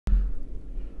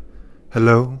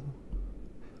Hello,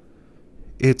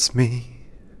 it's me.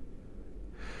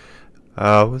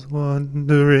 I was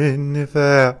wondering if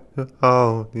after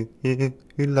all the years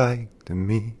you'd like to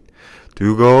meet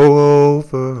to go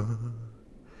over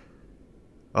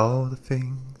all the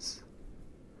things.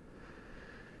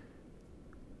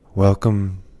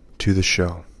 Welcome to the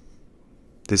show.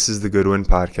 This is the Goodwind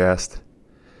podcast,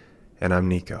 and I'm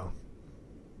Niko,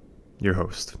 your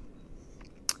host.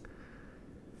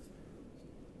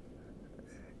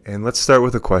 And let's start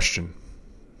with a question.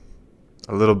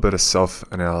 A little bit of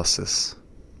self-analysis.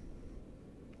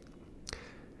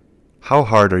 How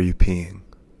hard are you peeing?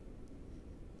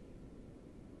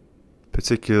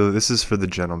 Particularly, this is for the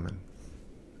gentleman.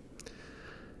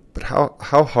 But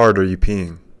how hard are you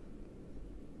peeing?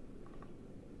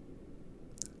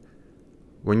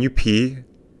 When you pee,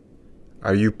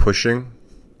 are you pushing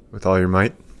with all your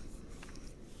might?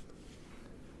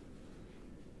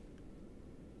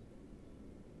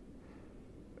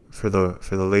 For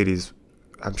the ladies,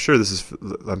 I'm sure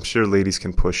ladies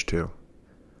can push too.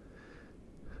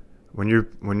 When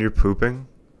you're pooping,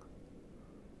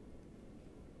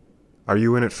 are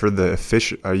you in it for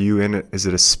the are you in it, is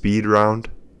it a speed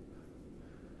round?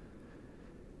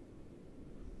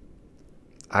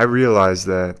 I realized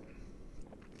that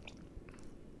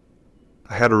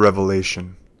I had a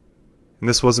revelation. And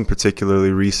this wasn't particularly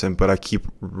recent, but I keep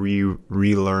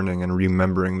relearning and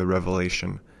remembering the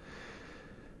revelation.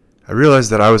 I realized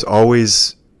that I was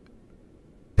always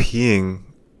peeing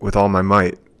with all my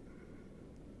might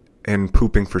and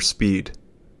pooping for speed.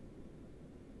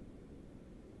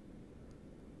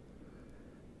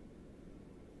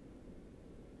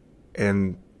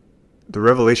 And the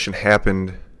revelation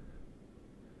happened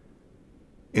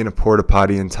in a porta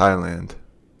potty in Thailand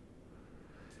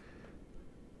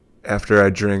after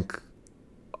I drank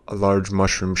a large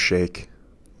mushroom shake.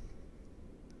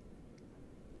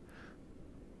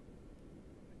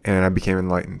 And I became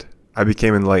enlightened. I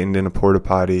became enlightened in a porta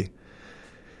potty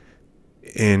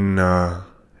in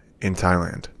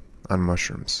Thailand on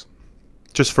mushrooms,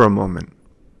 just for a moment.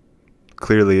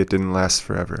 Clearly, it didn't last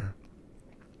forever.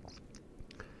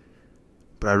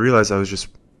 But I realized there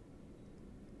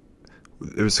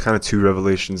was kind of two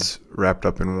revelations wrapped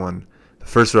up in one. The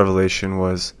first revelation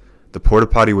was the porta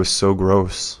potty was so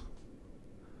gross,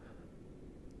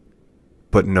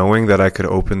 but knowing that I could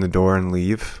open the door and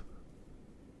leave,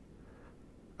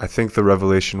 I think the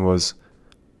revelation was,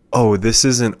 oh, this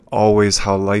isn't always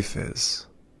how life is.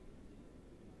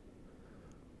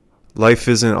 Life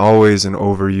isn't always an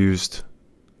overused,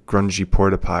 grungy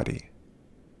porta potty,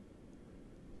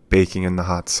 baking in the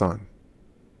hot sun.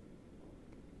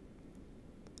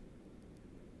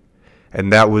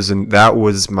 And that was a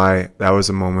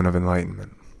moment of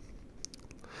enlightenment.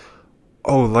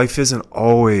 Oh, life isn't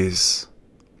always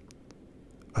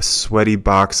a sweaty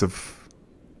box of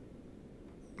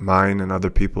mine and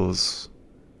other people's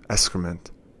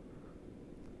excrement.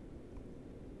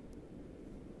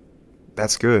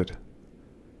 That's good.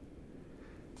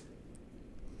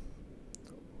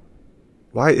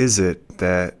 Why is it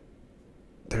that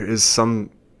there is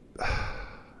some...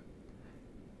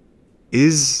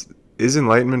 Is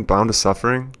enlightenment bound to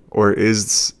suffering? Or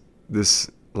is this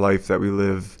life that we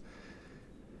live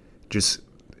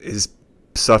is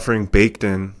suffering baked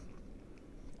in?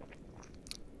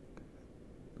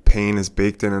 Pain is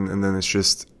baked in, and then it's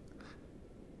just,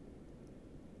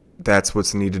 that's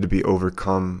what's needed to be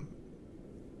overcome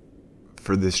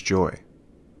for this joy.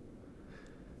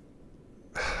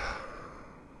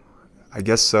 I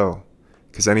guess so,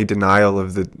 because any denial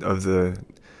of the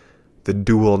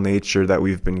dual nature that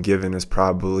we've been given is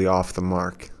probably off the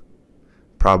mark,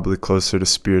 probably closer to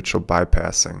spiritual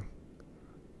bypassing.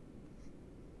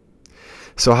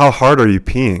 So how hard are you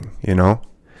peeing, you know?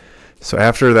 So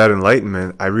after that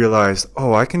enlightenment, I realized,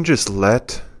 oh, I can just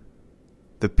let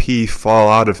the pee fall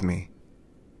out of me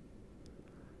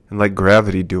and let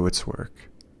gravity do its work.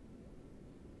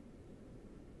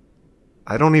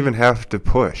 I don't even have to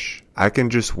push. I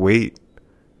can just wait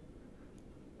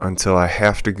until I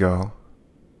have to go,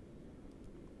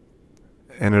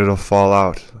 and it'll fall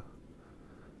out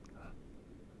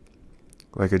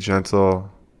like a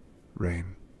gentle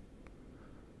rain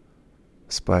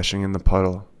splashing in the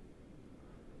puddle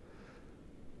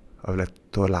of the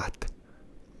toilet.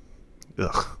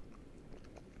 Ugh.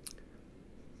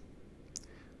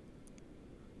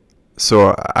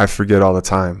 So I forget all the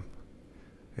time.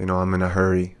 You know, I'm in a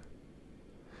hurry.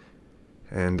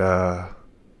 And, or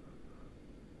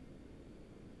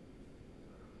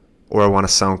I want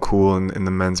to sound cool in the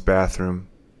men's bathroom.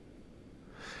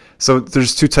 So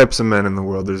there's two types of men in the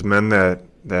world. There's men that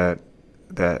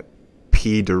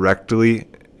pee directly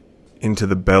into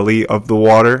the belly of the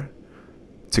water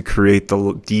to create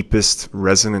the deepest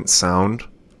resonant sound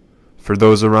for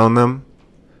those around them.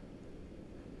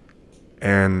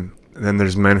 And then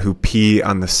there's men who pee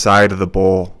on the side of the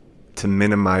bowl to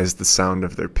minimize the sound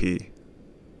of their pee.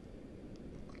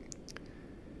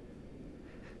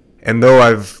 And though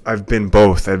I've been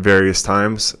both at various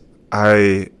times,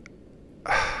 I've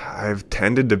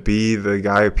tended to be the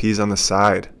guy who pees on the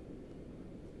side,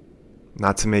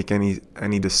 not to make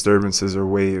any disturbances or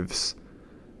waves.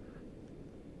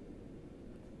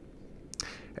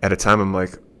 At a time, I'm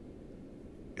like,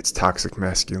 it's toxic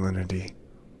masculinity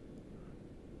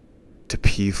to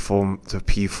pee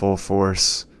full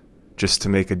force just to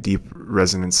make a deep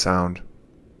resonant sound.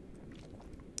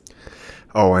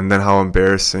 Oh, and then how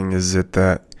embarrassing is it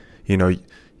that,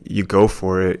 you go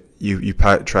for it, you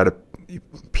try to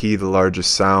pee the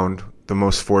largest sound, the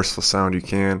most forceful sound you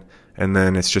can, and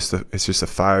then it's just a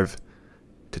 5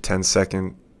 to 10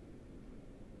 second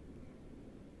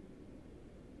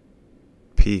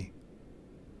pee.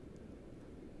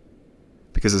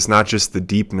 Because it's not just the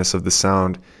deepness of the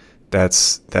sound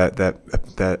that's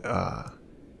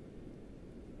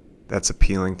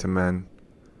appealing to men,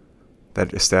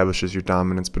 that establishes your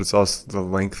dominance, but it's also the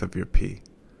length of your pee.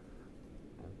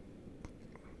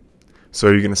 So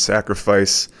are you going to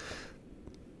sacrifice,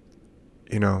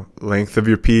 length of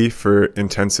your pee for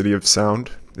intensity of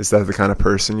sound? Is that the kind of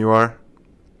person you are?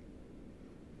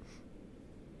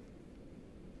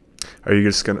 Are you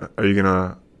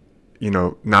gonna,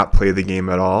 not play the game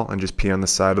at all and just pee on the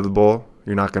side of the bowl?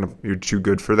 You're too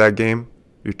good for that game?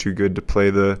 You're too good to play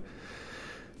the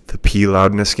pee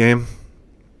loudness game?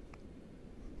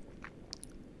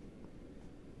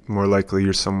 More likely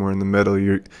you're somewhere in the middle.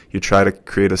 You try to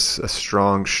create a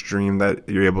strong stream that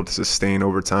you're able to sustain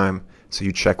over time. So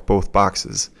you check both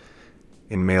boxes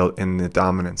in the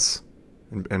dominance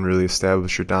and really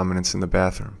establish your dominance in the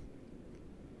bathroom.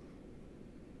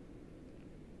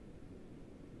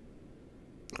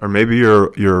 Or maybe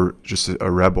you're just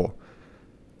a rebel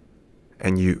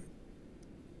and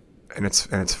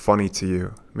it's funny to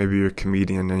you. Maybe you're a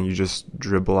comedian and you just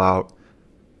dribble out.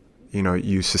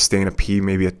 You sustain a pee,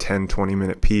 maybe a 10-20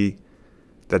 minute pee.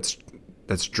 That's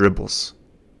dribbles.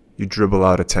 You dribble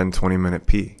out a 10-20 minute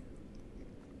pee.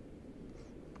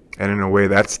 And in a way,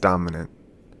 that's dominant.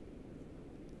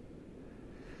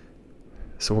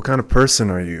 So what kind of person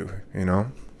are you,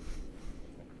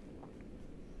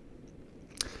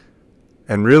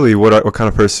 And really, what kind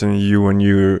of person are you when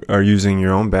you are using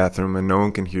your own bathroom and no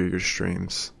one can hear your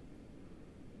streams?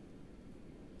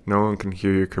 No one can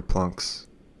hear your kerplunks,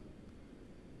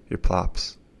 your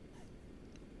plops.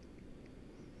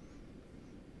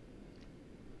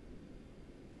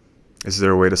 Is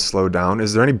there a way to slow down?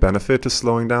 Is there any benefit to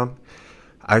slowing down?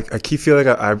 I keep feeling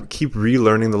like I keep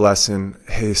relearning the lesson.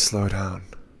 Hey, slow down.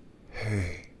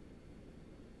 Hey.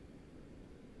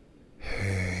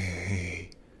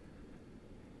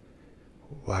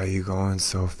 Why are you going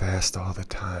so fast all the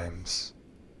times?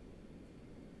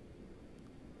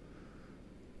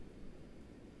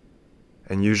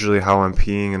 And usually how I'm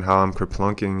peeing and how I'm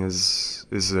kerplunking is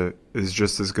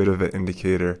just as good of an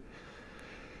indicator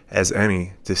as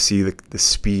any to see the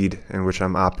speed in which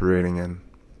I'm operating in.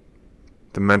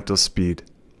 The mental speed.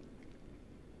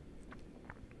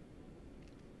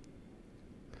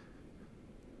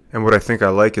 And what I think I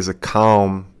like is a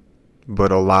calm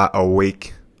but a lot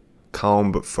awake.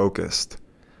 Calm but focused.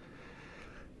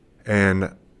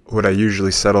 And what I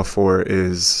usually settle for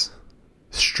is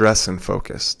stress and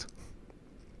focused.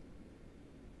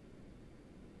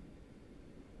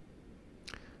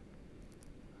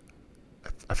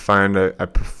 I find I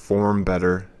perform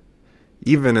better,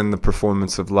 even in the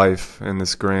performance of life in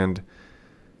this grand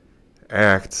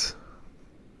act,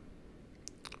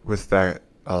 with that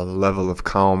level of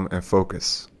calm and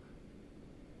focus.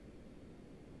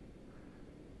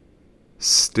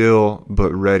 Still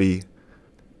but ready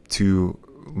to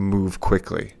move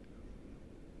quickly.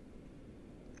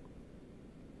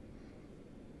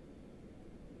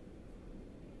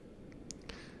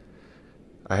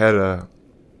 I had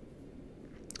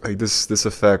this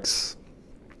affects,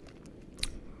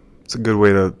 it's a good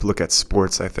way to look at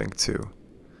sports, I think, too.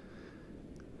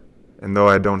 And though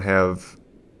I don't have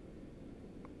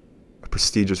a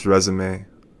prestigious resume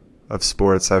of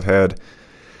sports, I've had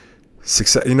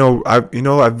success.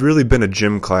 I've really been a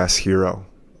gym class hero.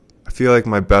 I feel like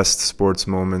my best sports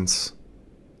moments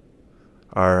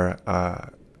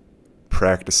are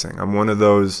practicing. I'm one of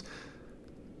those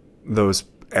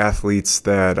athletes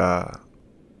that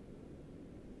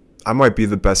I might be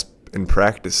the best in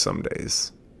practice some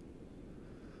days.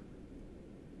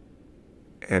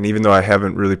 And even though I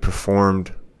haven't really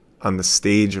performed on the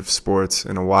stage of sports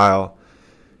in a while,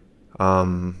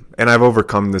 and I've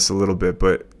overcome this a little bit,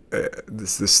 but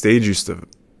the stage used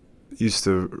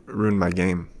to ruin my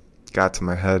game, got to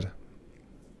my head.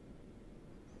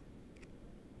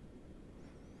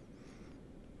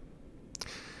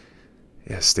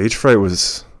 Yeah, stage fright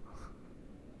was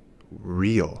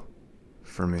real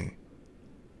for me.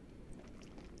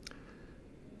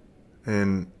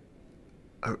 And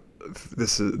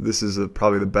this is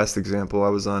probably the best example. I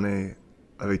was on a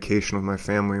vacation with my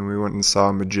family, and we went and saw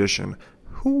a magician.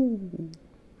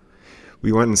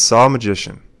 We went and saw a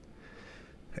magician,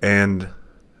 and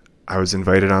I was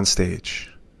invited on stage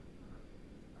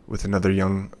with another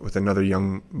young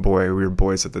boy. We were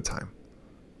boys at the time,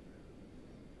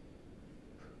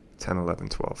 10, 11,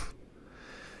 12.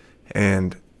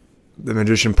 And the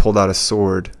magician pulled out a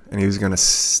sword, and he was going to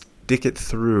stick it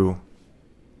through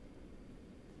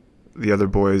the other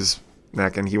boy's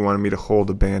neck, and he wanted me to hold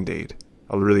a Band-Aid,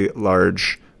 a really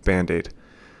large Band-Aid.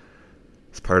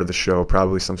 It's part of the show,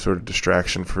 probably some sort of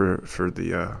distraction for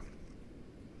the...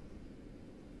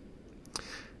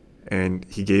 And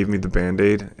he gave me the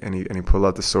Band-Aid, and he pulled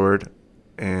out the sword,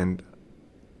 and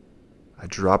I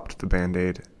dropped the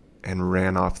Band-Aid and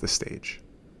ran off the stage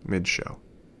mid-show.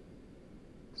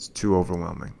 It's too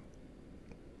overwhelming.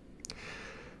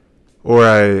 Or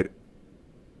I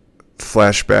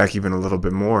flash back even a little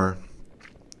bit more.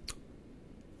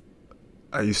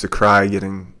 I used to cry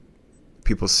getting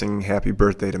people singing happy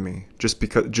birthday to me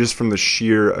just from the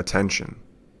sheer attention.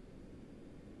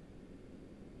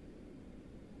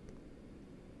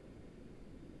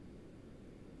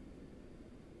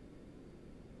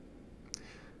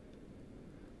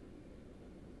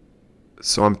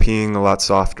 So I'm peeing a lot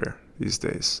softer these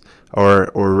days, or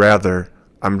rather,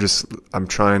 I'm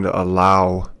trying to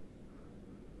allow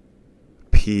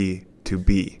pee to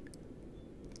be.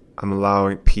 I'm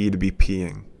allowing pee to be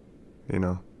peeing, you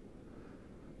know.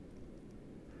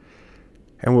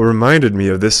 And what reminded me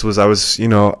of this was I was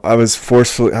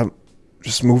forcefully, I'm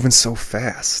just moving so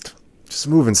fast.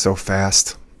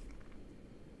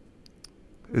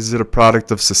 Is it a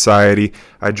product of society?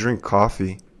 I drink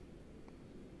coffee.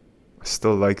 I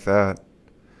still like that.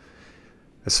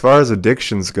 As far as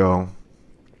addictions go,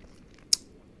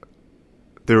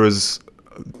 there was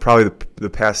probably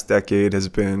the past decade has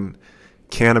been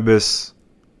cannabis,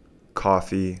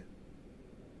 coffee,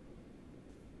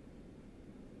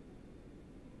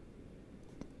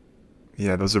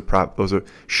 those are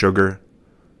sugar.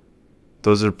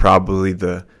 Those are probably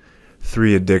the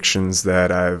three addictions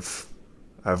that I've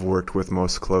worked with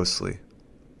most closely.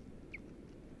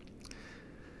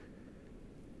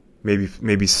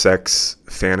 Maybe sex,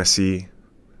 fantasy,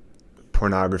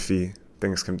 pornography,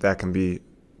 things that can be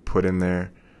put in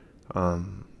there.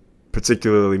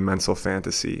 Particularly mental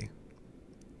fantasy,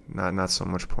 not so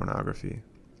much pornography.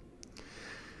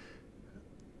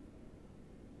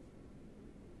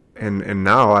 And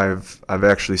now I've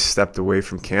actually stepped away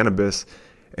from cannabis,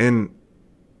 and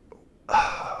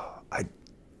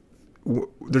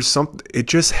there's something. It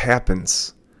just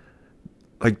happens,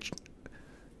 like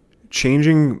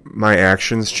changing my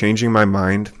actions, changing my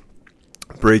mind,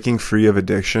 breaking free of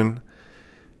addiction.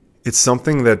 It's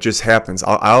something that just happens.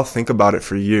 I'll think about it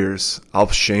for years.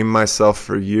 I'll shame myself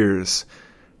for years.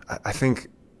 I think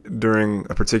during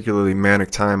a particularly manic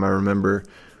time, I remember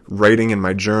writing in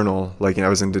my journal, like I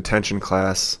was in detention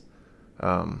class.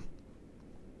 All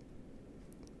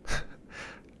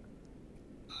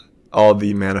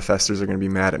the manifestors are going to be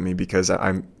mad at me because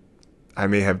I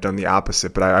may have done the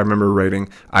opposite, but I remember writing,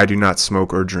 I do not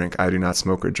smoke or drink. I do not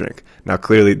smoke or drink. Now,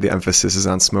 clearly the emphasis is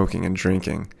on smoking and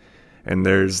drinking. And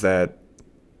there's that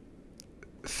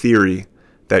theory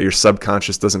that your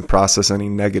subconscious doesn't process any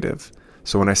negative.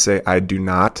 So when I say I do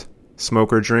not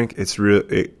smoke or drink,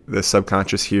 the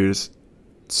subconscious hears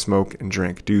smoke and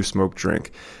drink, do smoke, drink,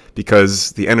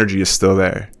 because the energy is still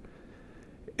there.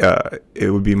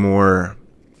 It would be more,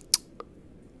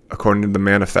 according to the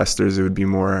manifestors, it would be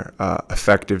more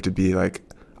effective to be like,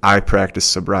 I practice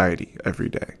sobriety every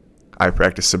day. I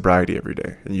practice sobriety every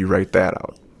day. And you write that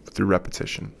out through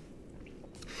repetition.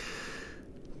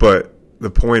 But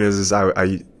the point is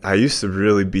I used to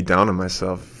really be down on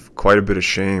myself, quite a bit of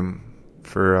shame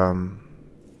for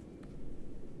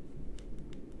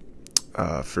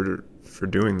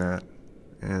doing that,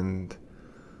 and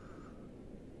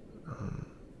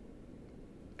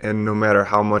no matter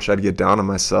how much I'd get down on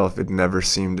myself, it never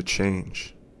seemed to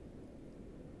change.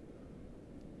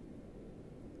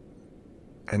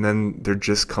 And then there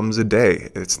just comes a day.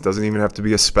 It doesn't even have to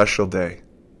be a special day.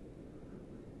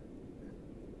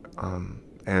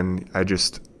 And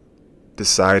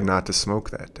decide not to smoke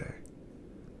that day.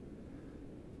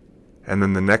 And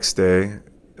then the next day,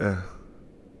 I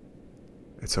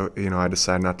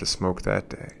decide not to smoke that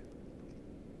day.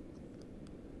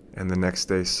 And the next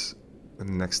day,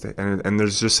 and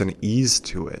there's just an ease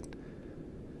to it.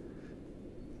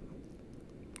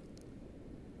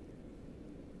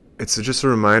 It's just a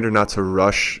reminder not to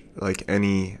rush like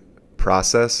any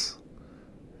process.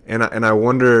 And I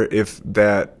wonder if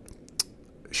that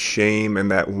shame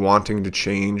and that wanting to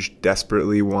change,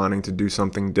 desperately wanting to do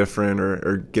something different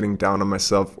or getting down on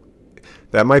myself,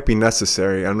 that might be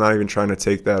necessary. I'm not even trying to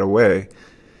take that away.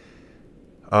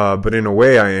 But in a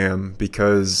way I am,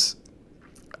 because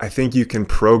I think you can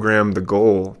program the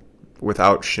goal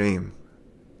without shame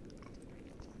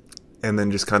and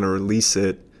then just kind of release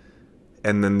it,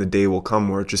 and then the day will come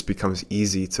where it just becomes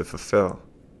easy to fulfill.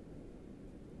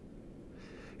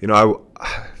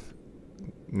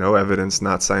 No evidence,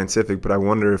 not scientific, but I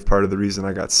wonder if part of the reason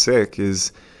I got sick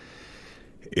is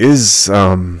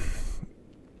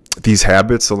these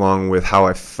habits, along with how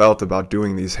I felt about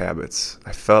doing these habits.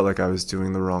 I felt like I was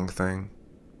doing the wrong thing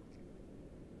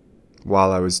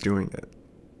while I was doing it.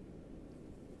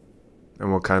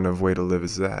 And what kind of way to live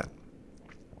is that?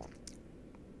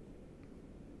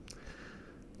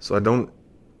 So I don't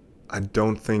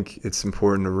think it's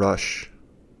important to rush.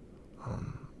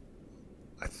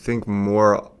 I think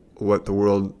more what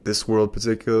this world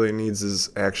particularly needs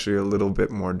is actually a little bit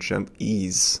more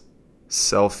ease,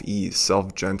 self-ease,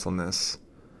 self-gentleness.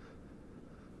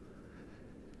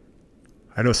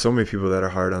 I know so many people that are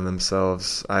hard on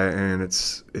themselves, and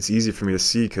it's easy for me to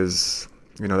see because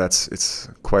it's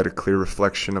quite a clear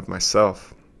reflection of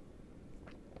myself.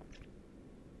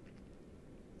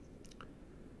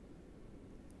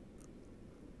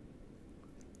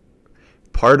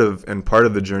 Part of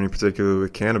the journey, particularly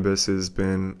with cannabis, has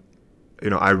been,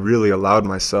 I really allowed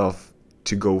myself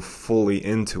to go fully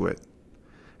into it.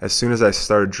 As soon as I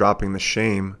started dropping the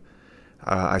shame,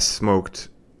 I smoked,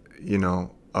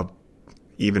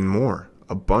 even more,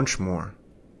 a bunch more.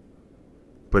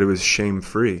 But it was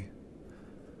shame-free.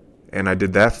 And I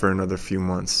did that for another few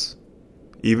months.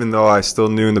 Even though I still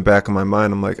knew in the back of my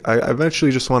mind, I'm like, I eventually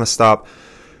just want to stop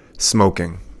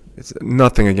smoking. It's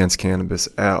nothing against cannabis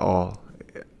at all.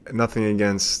 Nothing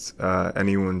against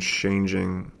anyone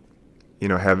changing,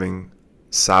 having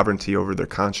sovereignty over their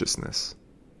consciousness.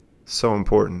 So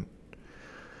important.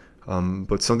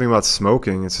 But something about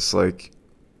smoking, it's just like,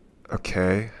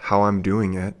 okay, how I'm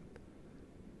doing it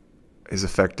is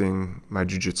affecting my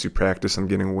jiu-jitsu practice. I'm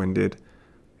getting winded.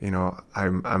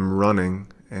 I'm running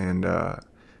and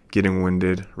getting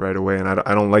winded right away, and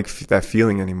I don't like that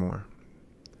feeling anymore.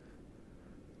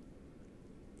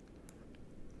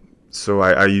 So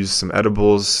I use some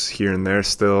edibles here and there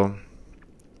still.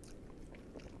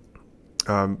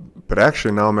 But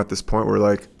actually now I'm at this point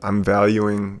where I'm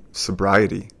valuing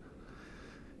sobriety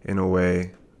in a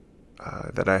way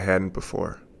that I hadn't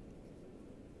before.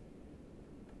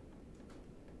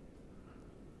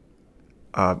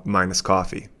 Minus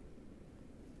coffee.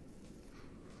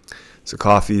 So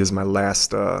coffee is my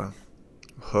last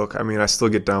hook. I mean, I still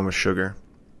get down with sugar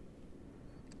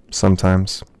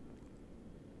sometimes.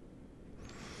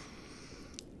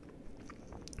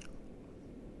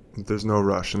 There's no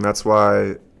rush, and that's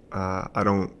why I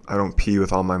don't pee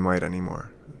with all my might anymore.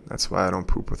 That's why I don't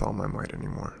poop with all my might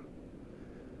anymore.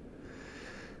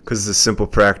 Because it's a simple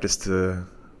practice to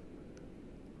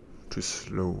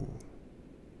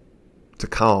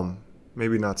calm.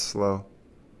 Maybe not slow.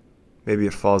 Maybe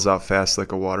it falls out fast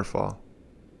like a waterfall.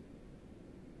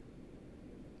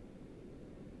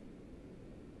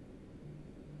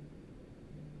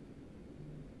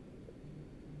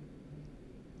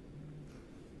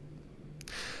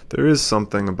 There is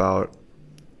something about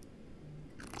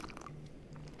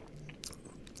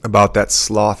that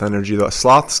sloth energy, though.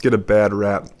 Sloths get a bad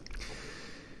rap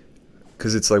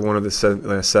because it's like one of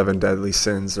the seven deadly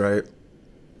sins, right?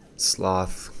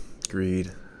 Sloth, greed,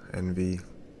 envy,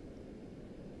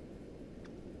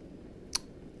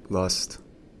 lust,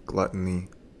 gluttony,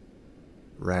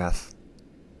 wrath.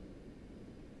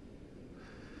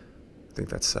 I think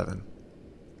that's 7.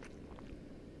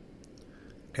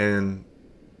 And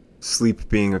sleep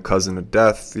being a cousin of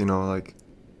death, one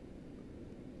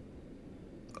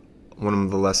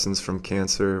of the lessons from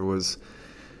cancer was,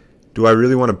 do I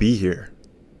really want to be here?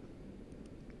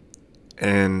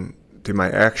 And do my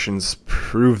actions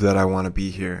prove that I want to be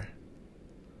here?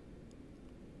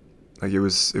 It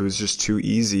was just too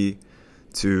easy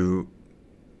to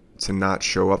not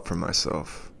show up for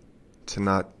myself, to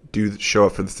not show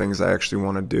up for the things I actually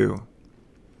want to do.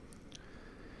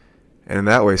 And in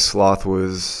that way, sloth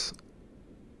was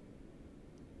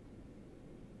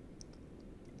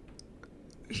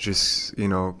just,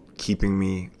 keeping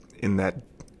me in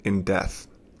death?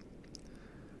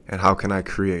 And how can I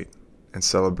create and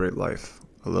celebrate life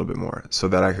a little bit more so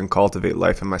that I can cultivate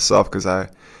life in myself? Because I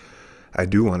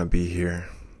do want to be here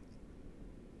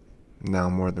now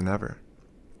more than ever.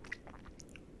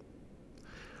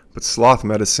 But sloth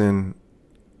medicine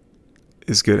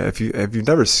is good. If you've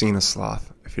never seen a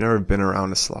sloth, if you've never been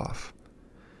around a sloth,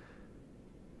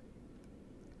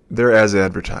 they're as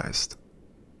advertised.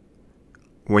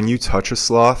 When you touch a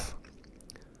sloth,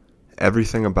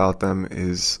 everything about them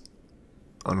is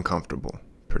uncomfortable,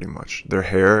 pretty much. Their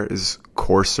hair is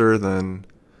coarser than...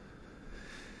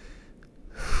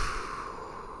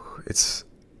 It's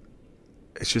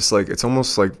just like, it's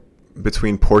almost like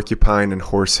between porcupine and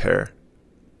horsehair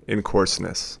in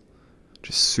coarseness.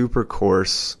 Just super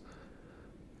coarse.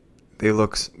 They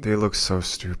look so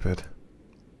stupid.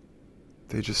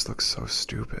 They just look so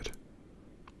stupid.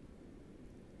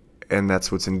 And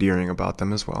that's what's endearing about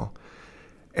them as well.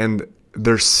 And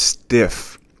they're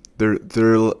stiff.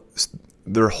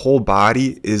 Their whole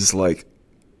body is like,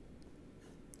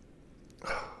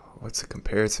 what's it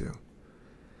compared to?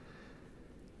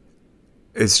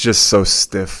 It's just so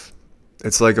stiff.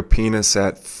 It's like a penis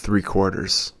at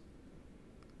 3/4.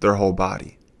 Their whole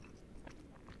body.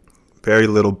 Very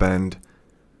little bend.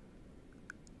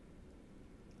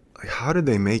 Like, how did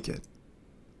they make it?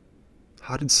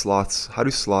 How do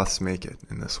sloths make it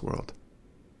in this world?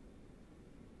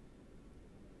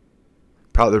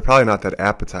 They're probably not that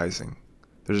appetizing.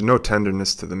 There's no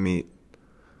tenderness to the meat.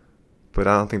 But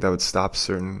I don't think that would stop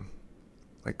certain,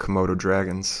 like Komodo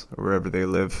dragons, or wherever they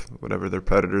live, whatever their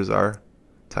predators are,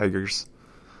 tigers.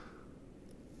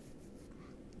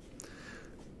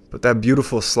 But that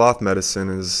beautiful sloth medicine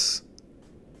is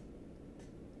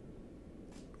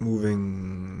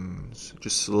moving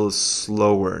just a little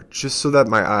slower, just so that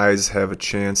my eyes have a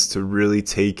chance to really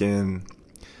take in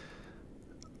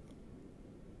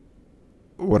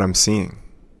what I'm seeing,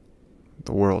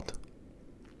 the world.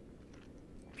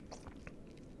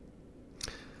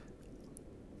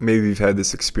 Maybe you've had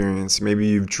this experience. Maybe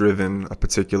you've driven a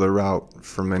particular route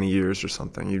for many years or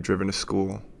something. You've driven to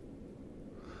school.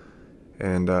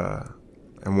 And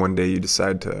one day you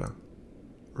decide to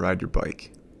ride your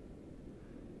bike.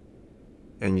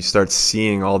 And you start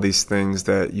seeing all these things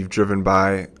that you've driven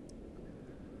by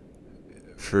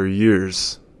for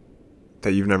years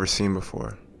that you've never seen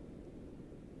before.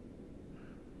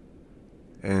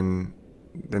 And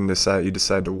then you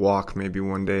decide to walk maybe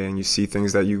one day, and you see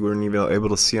things that you weren't even able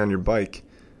to see on your bike.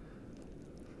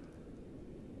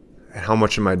 And how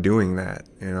much am I doing that,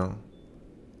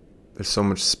 There's so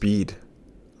much speed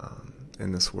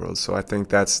in this world. So I think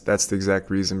that's the exact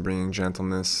reason, bringing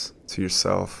gentleness to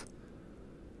yourself.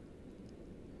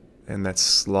 And that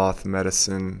sloth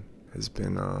medicine has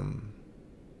been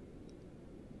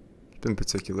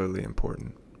particularly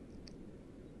important.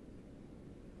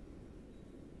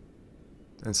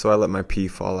 And so I let my pee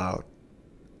fall out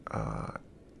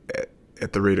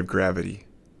at the rate of gravity,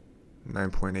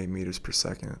 9.8 meters per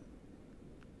second.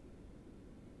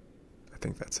 I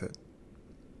think that's it.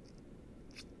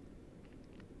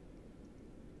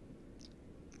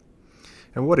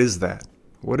 And what is that?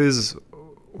 What is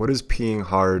peeing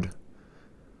hard?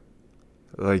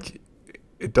 Like,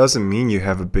 it doesn't mean you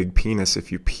have a big penis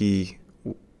if you pee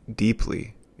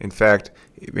deeply. In fact,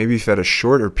 maybe if you had a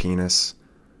shorter penis,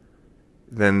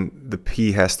 then the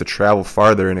pee has to travel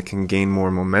farther and it can gain more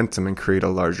momentum and create a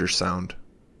larger sound.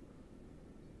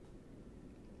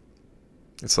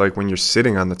 It's like when you're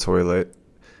sitting on the toilet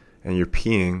and you're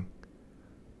peeing,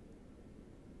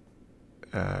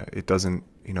 it doesn't,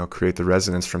 create the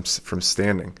resonance from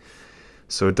standing.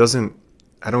 So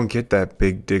I don't get that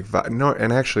big dig vibe. No,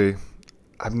 and actually,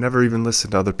 I've never even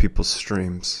listened to other people's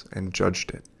streams and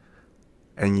judged it.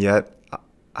 And yet,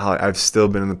 I've still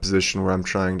been in the position where I'm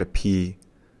trying to pee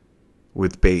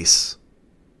with bass.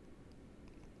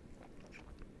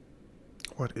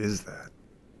 What is that?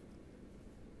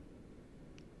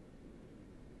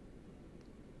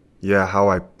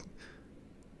 Yeah,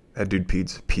 that dude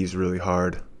pees really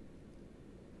hard.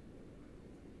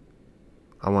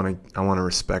 I want to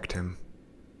respect him.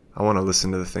 I want to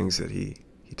listen to the things that he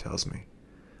tells me.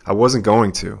 I wasn't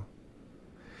going to.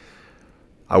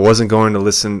 I wasn't going to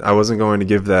listen. I wasn't going to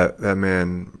give that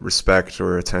man respect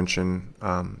or attention,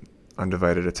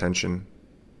 undivided attention.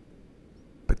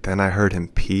 But then I heard him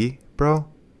pee, bro.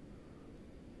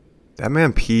 That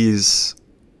man pees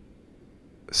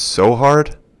so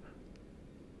hard.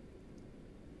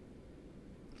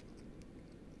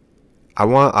 I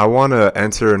want to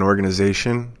enter an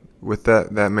organization with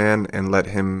that man and let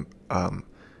him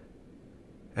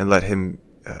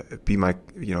be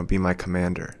my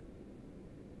commander.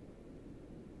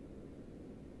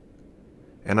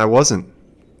 And I wasn't.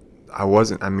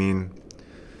 I mean,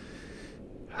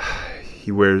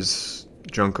 he wears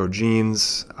Junko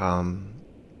jeans,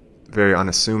 very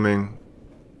unassuming,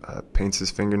 paints his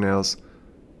fingernails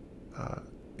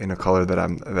in a color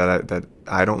that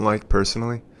I don't like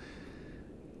personally.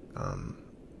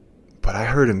 But I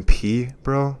heard him pee,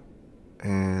 bro,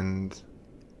 and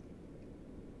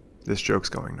this joke's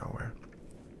going nowhere.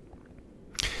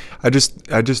 I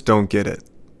just don't get it.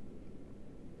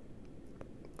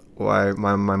 Why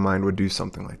my mind would do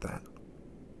something like that.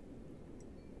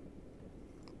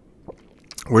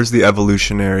 Where's the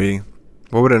evolutionary?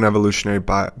 What would an evolutionary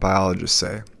biologist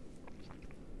say?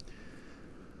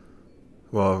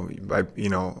 Well,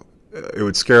 it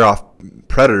would scare off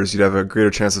predators. You'd have a greater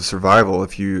chance of survival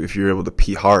if you're able to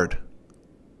pee hard.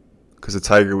 Because the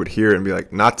tiger would hear it and be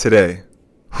like, "Not today."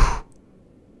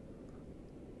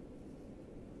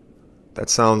 That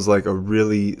sounds like a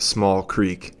really small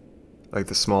creek, like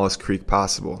the smallest creek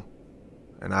possible,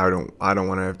 and I don't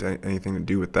want to have anything to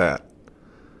do with that.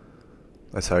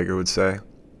 A tiger would say,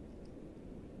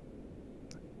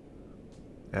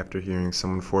 after hearing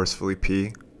someone forcefully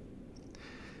pee.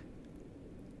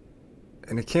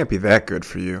 And it can't be that good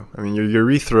for you. I mean, your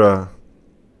urethra,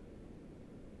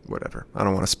 whatever. I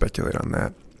don't want to speculate on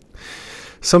that.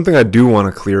 Something I do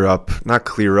want to not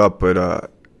clear up,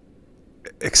 but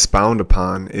expound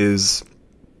upon is,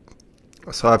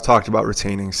 so I've talked about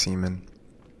retaining semen.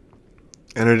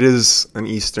 And it is an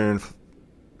Eastern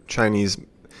Chinese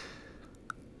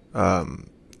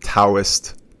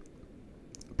Taoist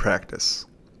practice.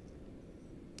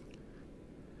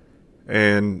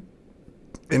 And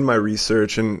in my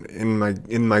research and in my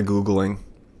Googling,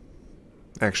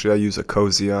 actually I use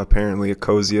Ecosia. Apparently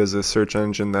Ecosia is a search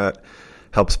engine that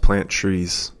helps plant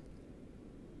trees.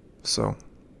 So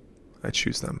I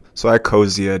choose them. So I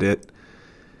Ecosia'd it.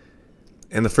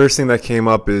 And the first thing that came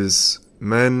up is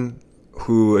men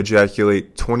who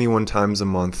ejaculate 21 times a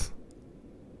month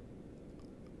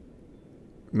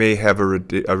may have a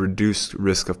reduced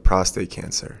risk of prostate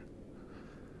cancer.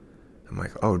 I'm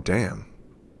like, oh, damn.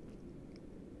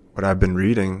 What I've been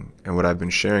reading and what I've been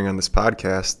sharing on this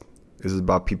podcast is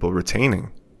about people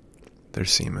retaining their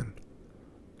semen.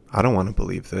 I don't want to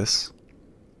believe this.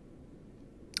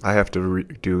 I have to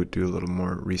do a little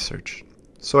more research.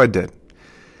 So I did.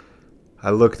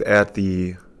 I looked at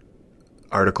the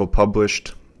article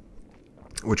published,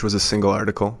 which was a single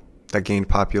article that gained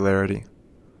popularity,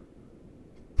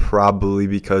 probably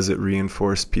because it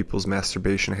reinforced people's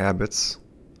masturbation habits.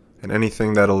 And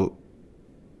anything that'll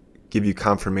give you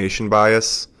confirmation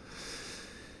bias,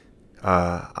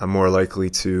 I'm more likely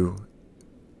to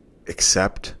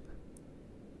accept.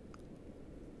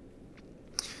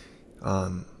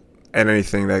 And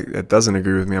anything that doesn't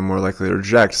agree with me, I'm more likely to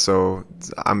reject. So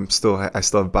I still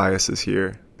have biases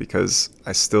here because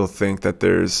I still think that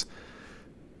there's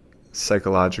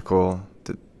psychological,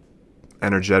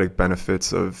 energetic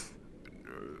benefits of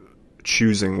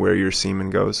choosing where your semen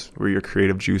goes, where your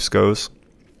creative juice goes.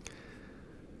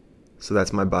 So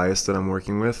that's my bias that I'm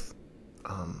working with.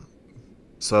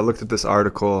 So I looked at this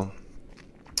article,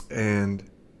 and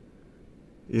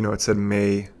it said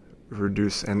may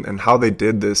reduce, and how they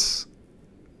did this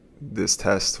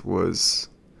test was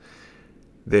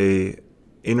they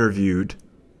interviewed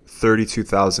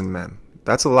 32,000 men.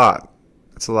 That's a lot.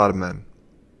 That's a lot of men.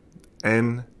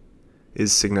 N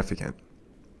is significant.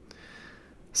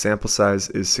 Sample size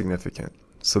is significant.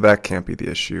 So that can't be the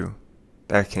issue.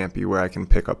 That can't be where I can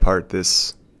pick apart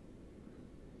this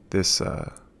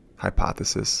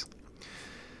hypothesis.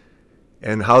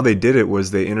 And how they did it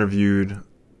was they interviewed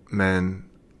men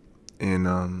in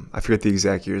I forget the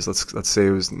exact years. Let's say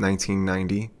it was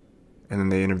 1990, and then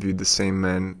they interviewed the same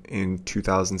men in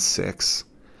 2006,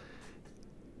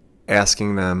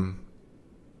 asking them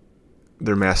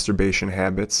their masturbation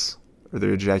habits or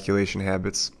their ejaculation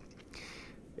habits,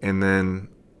 and then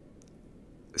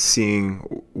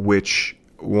seeing which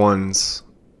ones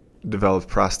developed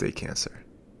prostate cancer.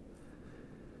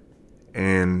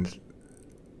 And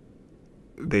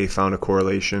they found a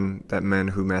correlation that men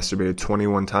who masturbated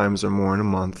 21 times or more in a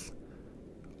month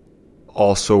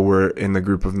also were in the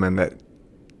group of men that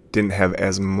didn't have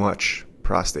as much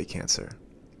prostate cancer.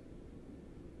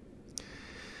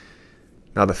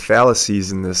 Now, the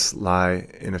fallacies in this lie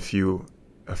in a few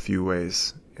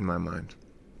ways in my mind.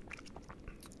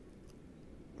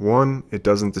 One, it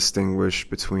doesn't distinguish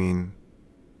between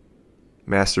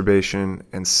masturbation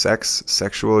and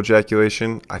sexual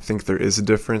ejaculation. I think there is a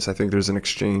difference. I think there's an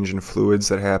exchange in fluids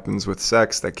that happens with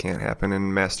sex that can't happen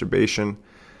in masturbation.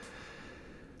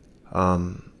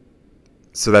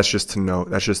 So that's just to note.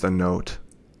 That's just a note.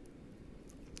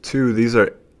 2, these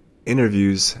are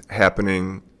interviews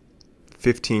happening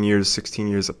 15 years, 16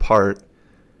 years apart,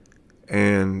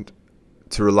 and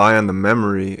to rely on the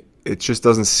memory, it just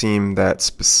doesn't seem that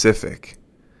specific.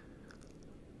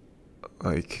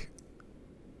 Like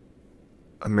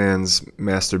a man's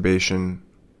masturbation,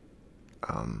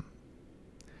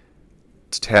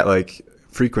 like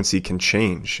frequency can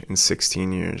change in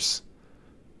 16 years.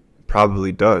 It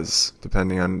probably does,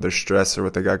 depending on their stress or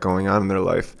what they got going on in their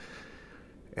life.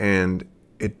 And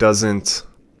it doesn't,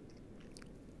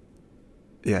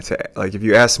 like if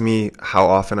you ask me how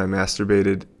often I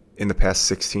masturbated in the past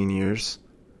 16 years,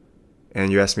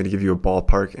 and you asked me to give you a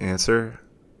ballpark answer,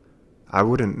 I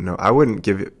wouldn't know. I wouldn't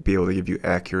be able to give you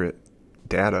accurate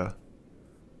data.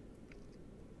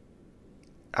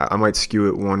 I might skew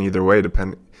it one either way,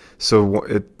 So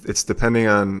it's depending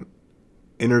on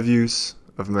interviews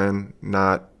of men,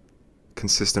 not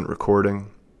consistent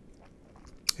recording.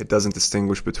 It doesn't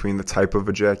distinguish between the type of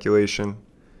ejaculation.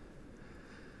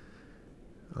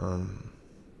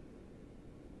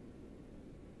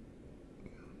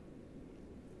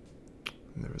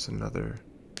 There was another.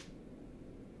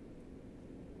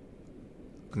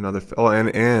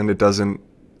 And it doesn't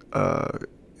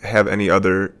have any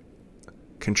other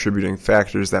contributing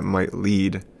factors that might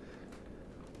lead,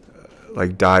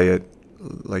 like diet,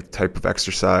 like type of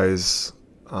exercise,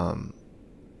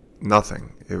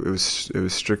 nothing. It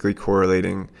was strictly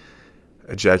correlating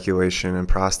ejaculation and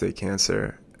prostate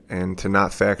cancer, and to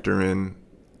not factor in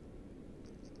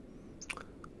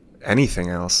anything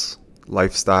else,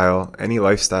 any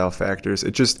lifestyle factors,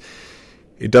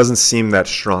 it doesn't seem that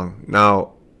strong.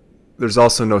 Now, there's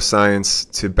also no science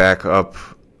to back up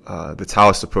the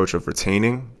Taoist approach of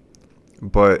retaining,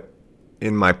 but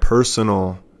in my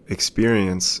personal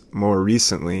experience more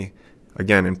recently,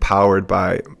 again, empowered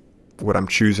by what I'm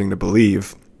choosing to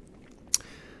believe,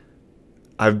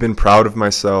 I've been proud of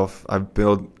myself. I've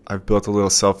built a little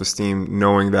self-esteem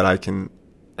knowing that I can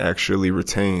actually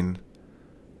retain,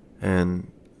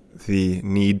 and the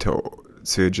need to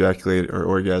ejaculate or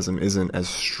orgasm isn't as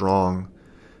strong,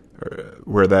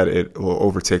 where that it will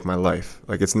overtake my life.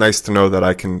 Like, it's nice to know that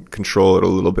I can control it a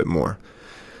little bit more.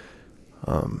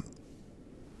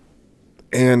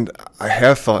 And I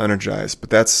have felt energized, but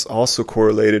that's also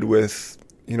correlated with,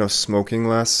 smoking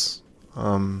less,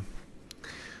 and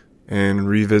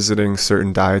revisiting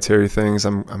certain dietary things.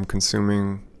 I'm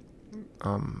consuming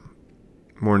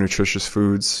more nutritious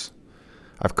foods.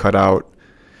 I've cut out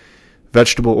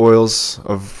vegetable oils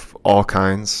of all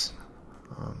kinds.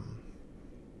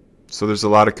 So there's a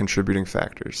lot of contributing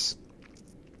factors.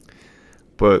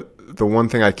 But the one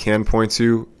thing I can point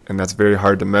to, and that's very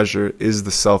hard to measure, is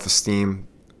the self-esteem,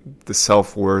 the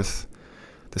self-worth,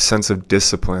 the sense of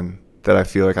discipline that I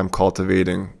feel like I'm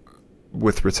cultivating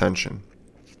with retention.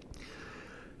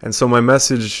 And so my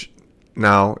message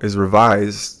now is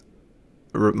revised.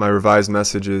 My revised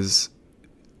message is,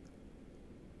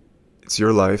 it's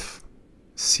your life.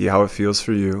 See how it feels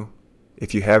for you.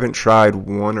 If you haven't tried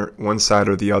one side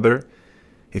or the other,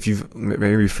 if you've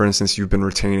maybe, for instance, you've been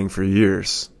retaining for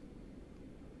years,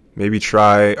 maybe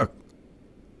try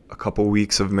a couple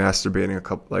weeks of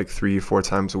masturbating, like 3 or 4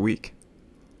 times a week.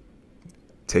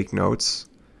 Take notes.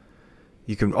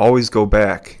 You can always go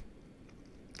back.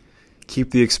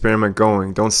 Keep the experiment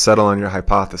going. Don't settle on your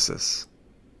hypothesis,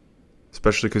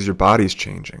 especially because your body's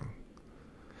changing.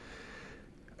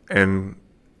 And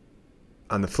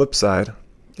on the flip side,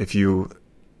 if you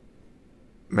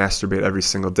masturbate every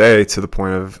single day to the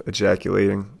point of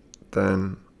ejaculating,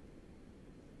 then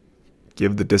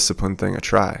give the discipline thing a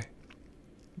try.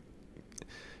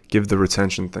 Give the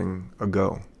retention thing a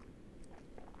go.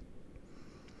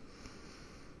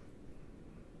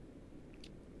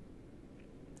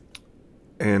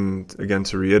 And again,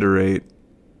 to reiterate,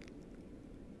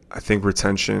 I think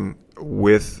retention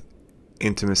with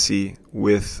intimacy,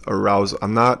 with arousal.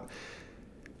 I'm not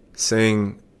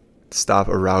saying stop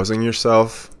arousing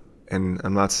yourself, and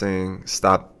I'm not saying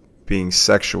stop being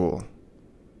sexual,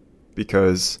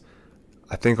 because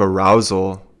I think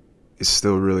arousal is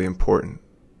still really important,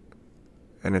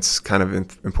 and it's kind of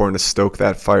important to stoke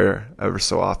that fire ever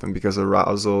so often, because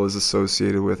arousal is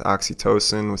associated with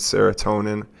oxytocin, with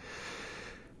serotonin,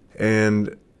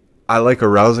 and I like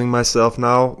arousing myself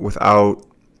now without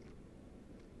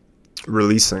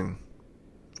releasing,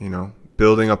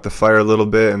 building up the fire a little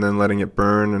bit and then letting it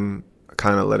burn, and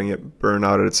kind of letting it burn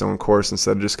out at its own course,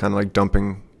 instead of just kind of like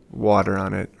dumping water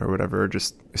on it or whatever, or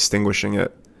just extinguishing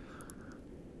it.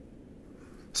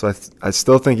 So I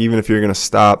still think even if you're going to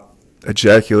stop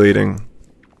ejaculating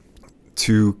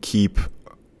to keep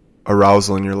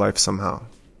arousal in your life somehow.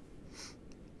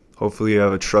 Hopefully you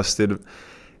have a trusted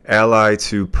ally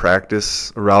to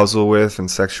practice arousal with and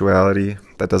sexuality.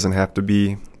 That doesn't have to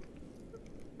be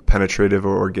penetrative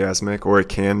or orgasmic, or it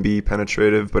can be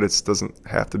penetrative, but it doesn't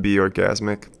have to be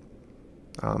orgasmic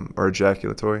or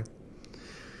ejaculatory.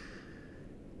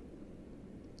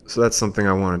 So that's something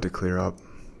I wanted to clear up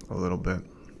a little bit.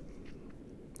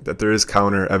 That there is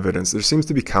counter evidence. There seems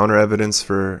to be counter evidence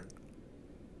for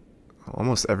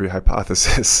almost every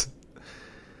hypothesis.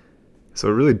 So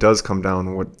it really does come down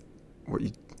to what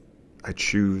I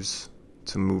choose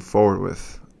to move forward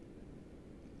with.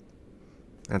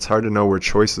 And it's hard to know where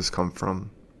choices come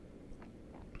from.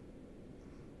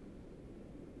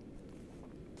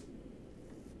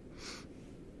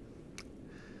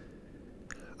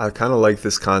 I kind of like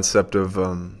this concept of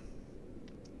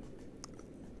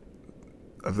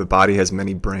the body has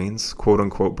many brains, quote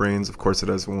unquote brains. Of course, it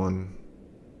has one,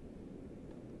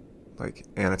 like,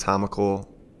 anatomically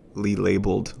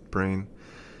labeled brain,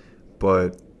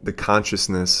 but the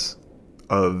consciousness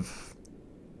of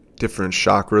different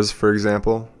chakras, for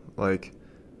example, like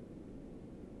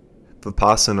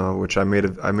vipasana, which I made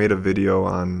a video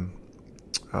on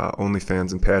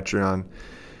OnlyFans and Patreon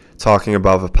talking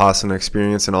about vipassana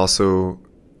experience and also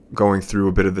going through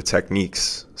a bit of the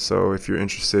techniques. So if you're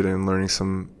interested in learning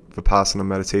some vipassana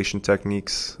meditation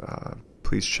techniques,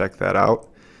 please check that out.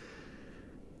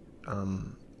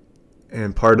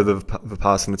 And part of the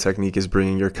vipassana technique is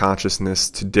bringing your consciousness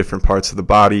to different parts of the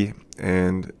body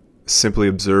and simply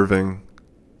observing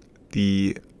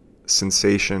the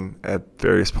sensation at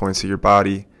various points of your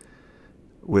body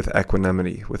with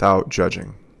equanimity, without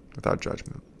judgment.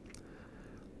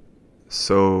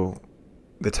 So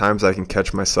the times I can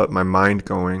catch my mind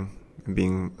going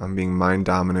and I'm being mind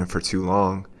dominant for too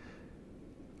long,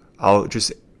 I'll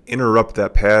just interrupt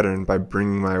that pattern by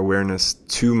bringing my awareness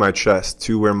to my chest,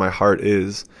 to where my heart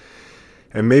is,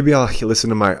 and maybe I'll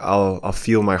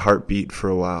feel my heartbeat for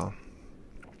a while,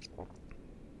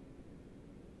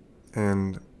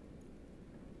 and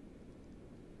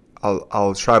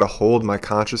I'll try to hold my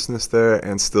consciousness there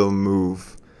and still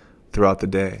move throughout the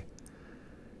day.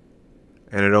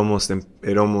 And it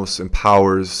almost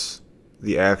empowers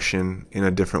the action in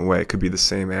a different way. It could be the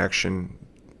same action,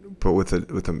 but with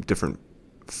a different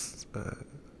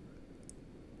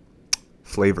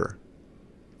flavor.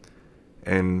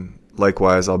 And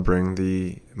likewise, I'll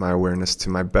bring my awareness to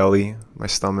my belly, my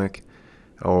stomach,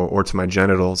 or to my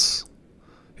genitals.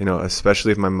 You know,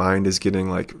 especially if my mind is getting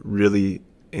like really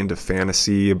into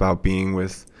fantasy about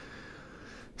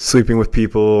sleeping with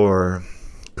people or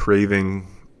craving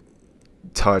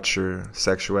touch or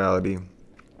sexuality,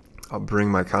 I'll bring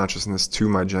my consciousness to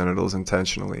my genitals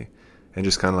intentionally and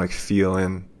just kind of like feel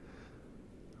in.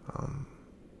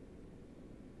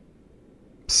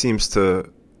 Seems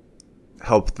to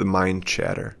help the mind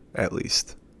chatter, at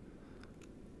least.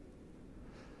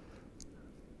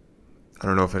 I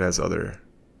don't know if it has other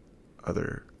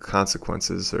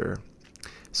consequences.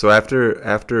 So after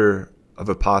a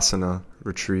vipassana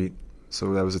retreat,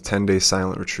 so that was a 10-day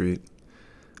silent retreat,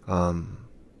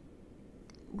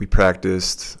 we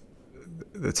practiced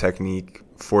the technique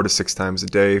 4 to 6 times a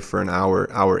day for an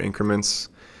hour increments,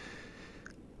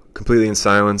 completely in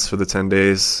silence for the 10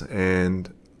 days. And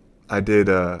I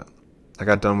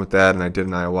got done with that, and I did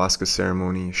an ayahuasca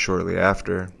ceremony shortly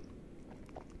after.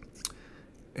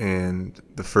 And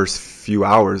the first few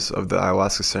hours of the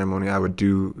ayahuasca ceremony, I would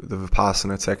do the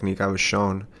vipassana technique I was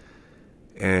shown,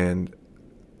 and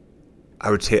I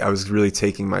was really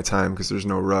taking my time because there's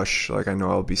no rush. Like, I know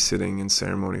I'll be sitting in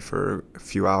ceremony for a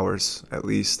few hours at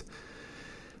least.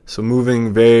 So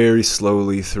moving very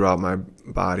slowly throughout my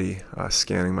body,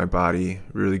 scanning my body,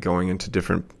 really going into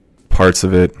different parts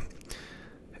of it.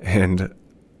 And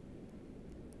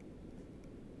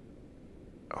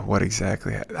what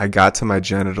exactly? I got to my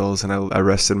genitals, and I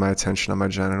rested my attention on my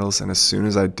genitals. And as soon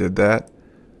as I did that,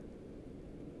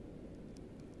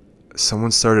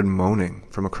 someone started moaning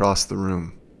from across the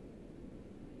room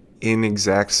in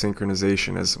exact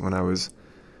synchronization as when I was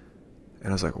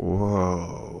like,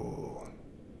 whoa,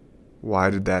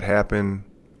 why did that happen?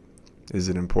 Is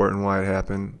it important why it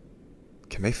happened?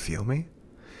 Can they feel me?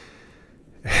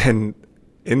 And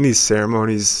in these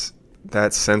ceremonies,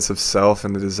 that sense of self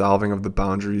and the dissolving of the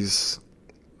boundaries,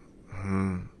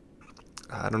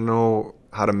 I don't know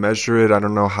how to measure it. I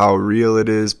don't know how real it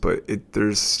is, but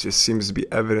there's just seems to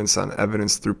be evidence on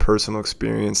evidence through personal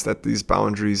experience that these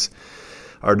boundaries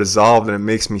are dissolved, and it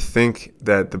makes me think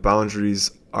that the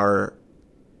boundaries are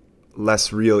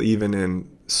less real even in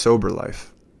sober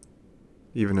life,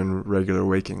 even in regular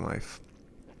waking life,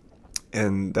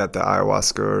 and that the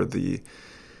ayahuasca or the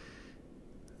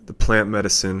the plant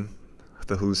medicine,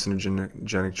 the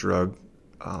hallucinogenic drug,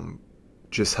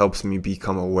 just helps me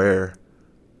become aware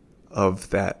of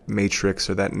that matrix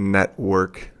or that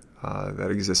network that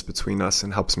exists between us,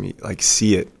 and helps me like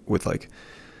see it with like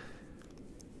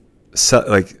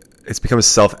it's become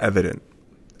self-evident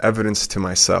evidence to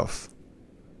myself.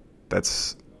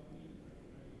 That's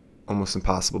almost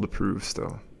impossible to prove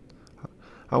still.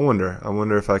 I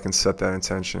wonder if I can set that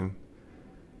intention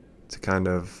to kind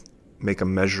of make a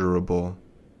measurable,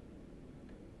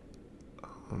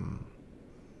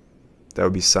 that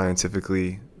would be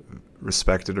scientifically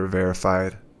respected or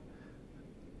verified,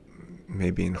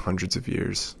 maybe in hundreds of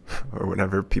years or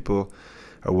whenever people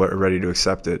are ready to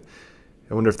accept it.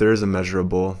 I wonder if there is a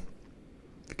measurable,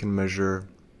 it can measure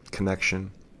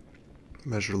connection,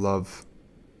 measure love,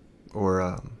 or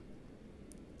I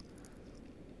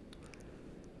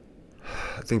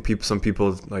think some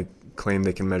people like claim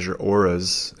they can measure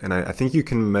auras, and I think you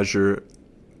can measure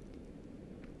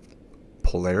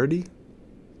polarity,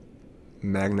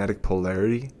 magnetic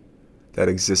polarity that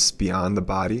exists beyond the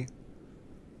body,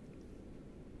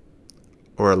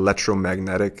 or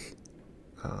electromagnetic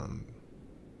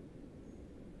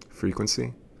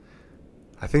frequency.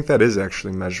 I think that is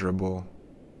actually measurable,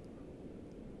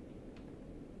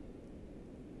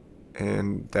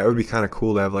 and that would be kind of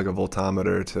cool to have like a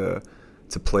voltometer to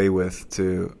play with,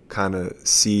 to kind of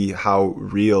see how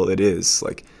real it is,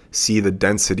 like see the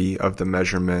density of the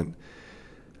measurement,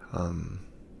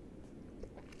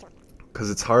 because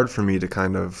it's hard for me to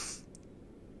kind of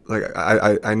like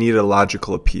I need a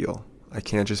logical appeal. I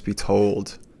can't just be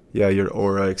told, yeah, your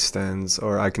aura extends,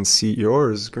 or I can see your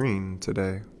aura is green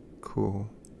today. Cool.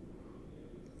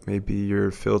 Maybe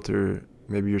your filter,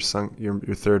 maybe your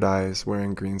third eye is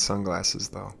wearing green sunglasses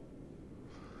though.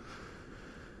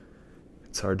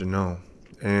 It's hard to know.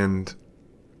 And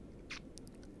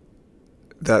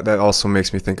that also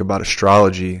makes me think about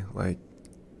astrology, like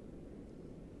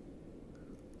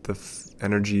the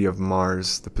energy of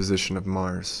Mars, the position of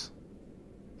Mars,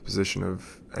 the position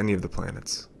of any of the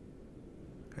planets,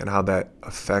 and how that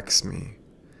affects me.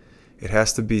 It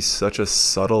has to be such a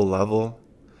subtle level,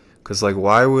 because like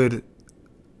why would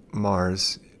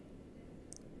Mars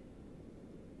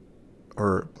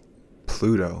or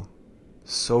Pluto,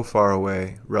 so far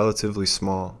away, relatively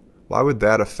small, why would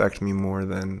that affect me more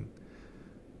than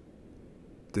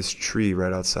this tree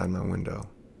right outside my window?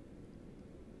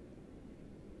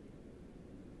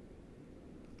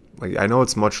 Like, I know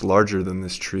it's much larger than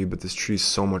this tree, but this tree is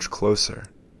so much closer.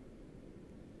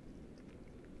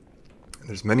 And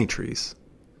there's many trees.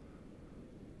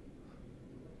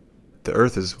 The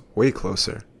Earth is way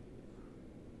closer.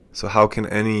 So how can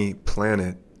any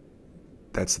planet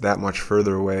that's that much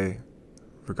further away,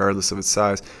 regardless of its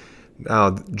size?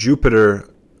 Now, Jupiter,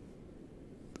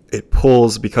 it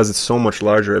pulls, because it's so much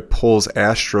larger, it pulls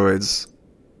asteroids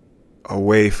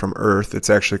away from Earth.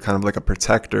 It's actually kind of like a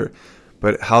protector.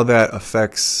 But how that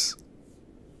affects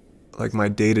like my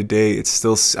day-to-day, I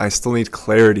still need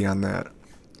clarity on that.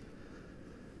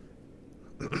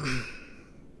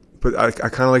 But I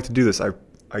kind of like to do this. I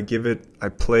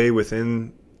play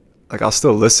within, like I'll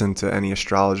still listen to any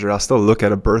astrologer. I'll still look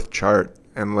at a birth chart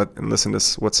and listen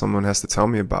to what someone has to tell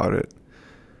me about it.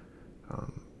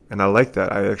 And I like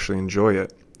that. I actually enjoy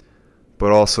it.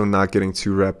 But also not getting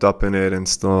too wrapped up in it and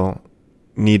still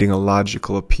needing a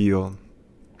logical appeal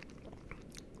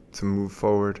to move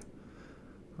forward.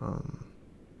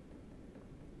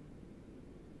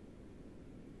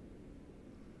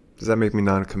 Does that make me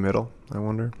non-committal, I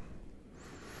wonder?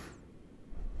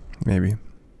 Maybe.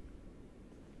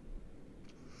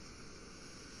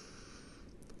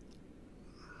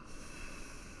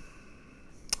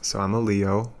 So I'm a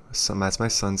Leo. That's my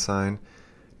sun sign.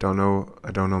 I don't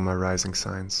know my rising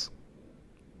signs.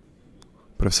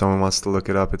 But if someone wants to look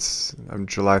it up, I'm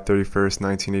July 31st,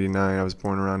 1989. I was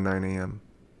born around 9 a.m.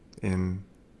 in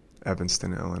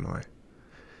Evanston, Illinois.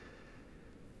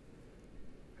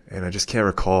 And I just can't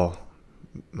recall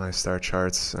my star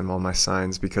charts and all my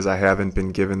signs because I haven't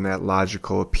been given that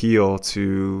logical appeal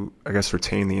to, I guess,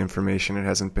 retain the information. It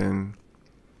hasn't been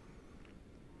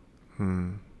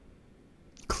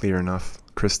clear enough,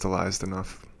 crystallized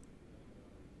enough.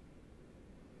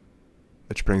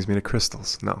 Which brings me to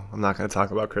crystals. No, I'm not going to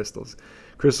talk about crystals.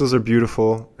 Crystals are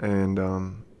beautiful, and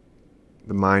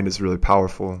the mind is really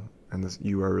powerful, and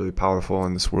you are really powerful,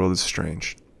 and this world is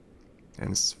strange,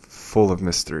 and it's full of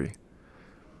mystery.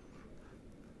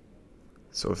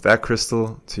 So if that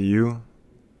crystal to you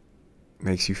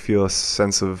makes you feel a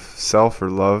sense of self or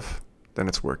love, then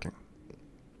it's working.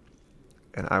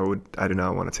 And I do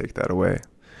not want to take that away.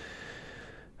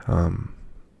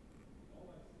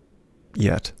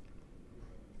 Yet.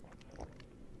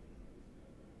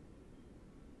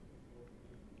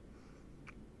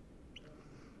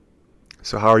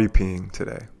 So how are you peeing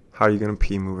today? How are you going to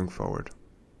pee moving forward?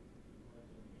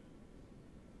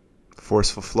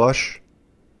 Forceful flush?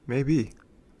 Maybe.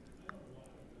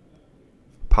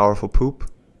 Powerful poop?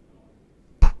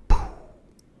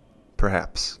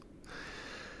 Perhaps.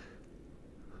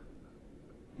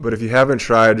 But if you haven't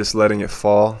tried just letting it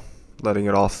fall, letting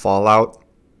it all fall out,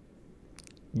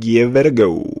 give it a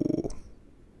go.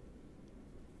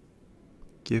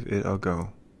 Give it a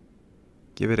go.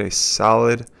 Give it a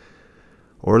solid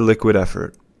or liquid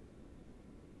effort.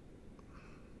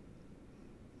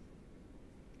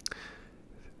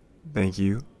 Thank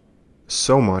you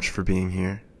so much for being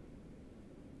here.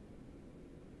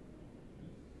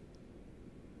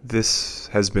 This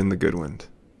has been the Goodwind.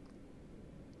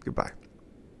 Goodbye.